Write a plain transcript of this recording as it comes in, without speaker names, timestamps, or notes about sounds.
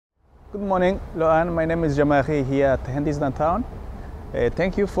Good morning, Loan. My name is Jamari here at Hendy's Downtown.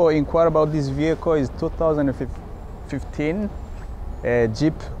 Thank you for inquiring about this vehicle. It's 2015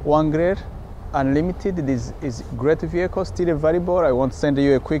 Jeep Wrangler Unlimited. This is a great vehicle, still available. I want to send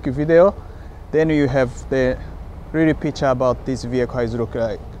you a quick video. Then you have the real picture about this vehicle, how it looks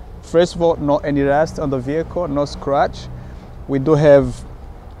like. First of all, no any rust on the vehicle, no scratch. We do have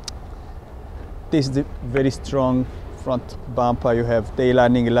this very strong front bumper. You have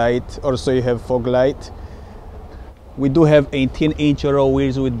daylighting light, also you have fog light. We do have 18-inch alloy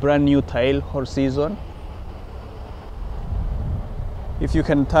wheels with brand new tire all season. If you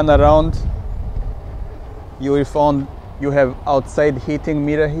can turn around, you will find you have outside heating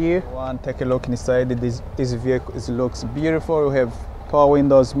mirror here. Take a look inside. This vehicle looks beautiful. You have power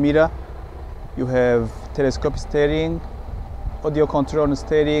windows mirror. You have telescopic steering, audio control on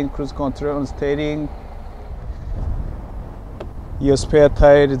steering, cruise control on steering. Your spare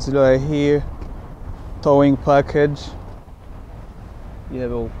tire is right here. Towing package. You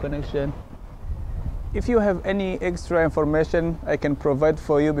have a connection. If you have any extra information I can provide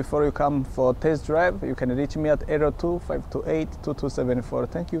for you before you come for test drive, you can reach me at 02-528-2274.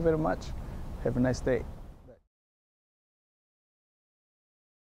 Thank you very much. Have a nice day.